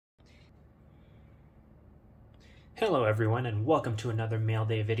Hello everyone and welcome to another Mail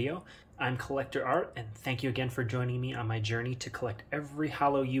Day video. I'm Collector Art and thank you again for joining me on my journey to collect every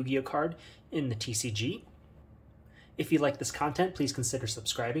holo Yu-Gi-Oh card in the TCG. If you like this content, please consider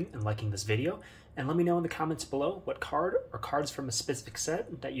subscribing and liking this video, and let me know in the comments below what card or cards from a specific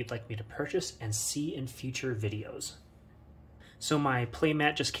set that you'd like me to purchase and see in future videos. So my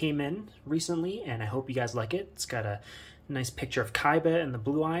playmat just came in recently and I hope you guys like it. It's got a nice picture of Kaiba and the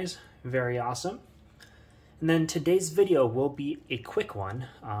blue eyes, very awesome. And then today's video will be a quick one.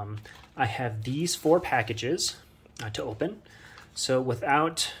 I have these 4 packages to open. So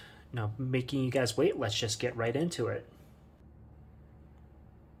without making you guys wait, let's just get right into it.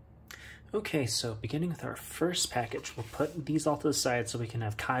 Okay, so beginning with our first package, we'll put these all to the side so we can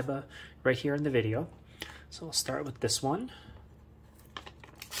have Kaiba right here in the video. So we'll start with this one.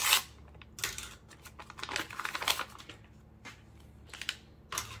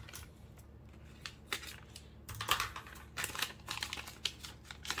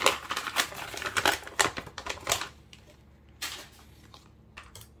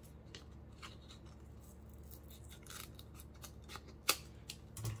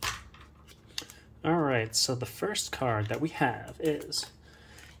 Alright, so the first card that we have is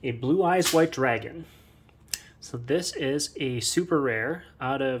a Blue Eyes White Dragon. So this is a super rare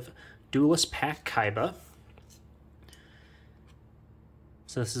out of Duelist Pack Kaiba.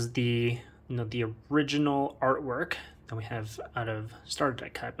 So this is the the original artwork that we have out of Starter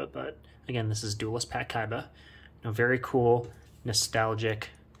Deck Kaiba, but again this is Duelist Pack Kaiba. Very cool, nostalgic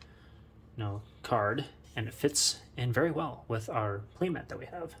card, and it fits in very well with our playmat that we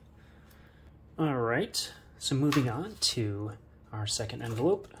have. Alright, so moving on to our second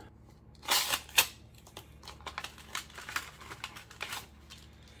envelope.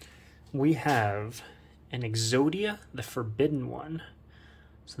 We have an Exodia, the Forbidden One.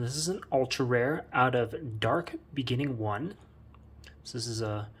 So this is an ultra rare out of Dark Beginning 1. So this is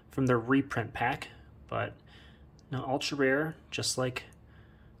from the reprint pack, but ultra rare, just like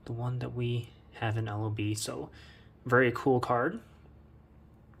the one that we have in LOB. So very cool card.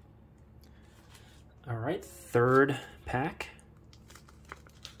 All right, third pack.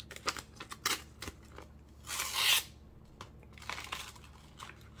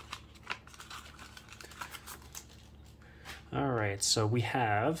 All right, so we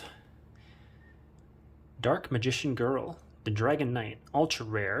have Dark Magician Girl, the Dragon Knight, ultra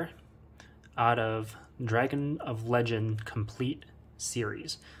rare, out of Dragon of Legend Complete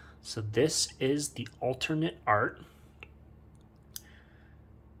series. So this is the alternate art.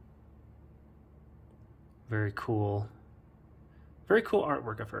 Very cool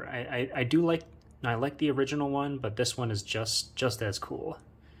artwork of her. I like the original one, but this one is just as cool,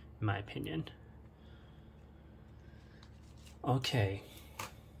 in my opinion. Okay.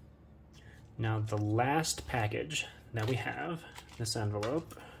 Now the last package that we have, this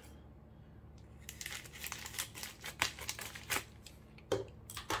envelope.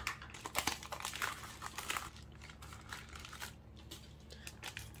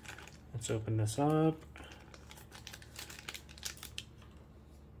 Let's open this up.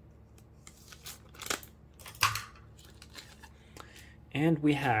 And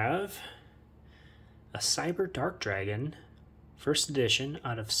we have a Cyber Dark Dragon, first edition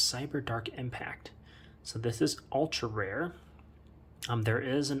out of Cyber Dark Impact. So this is ultra rare. There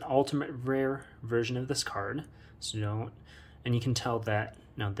is an ultimate rare version of this card, and you can tell that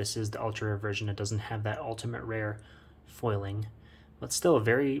this is the ultra rare version. It doesn't have that ultimate rare foiling, but still a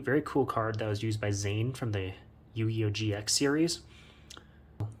very, very cool card that was used by Zane from the Yu-Gi-Oh GX series.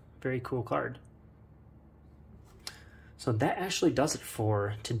 Very cool card. So that actually does it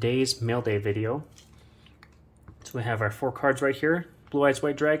for today's Mail Day video. So we have our 4 cards right here: Blue Eyes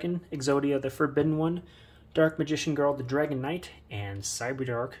White Dragon, Exodia the Forbidden One, Dark Magician Girl the Dragon Knight, and Cyber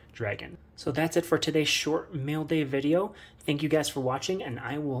Dark Dragon. So that's it for today's short Mail Day video. Thank you guys for watching, and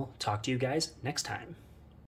I will talk to you guys next time.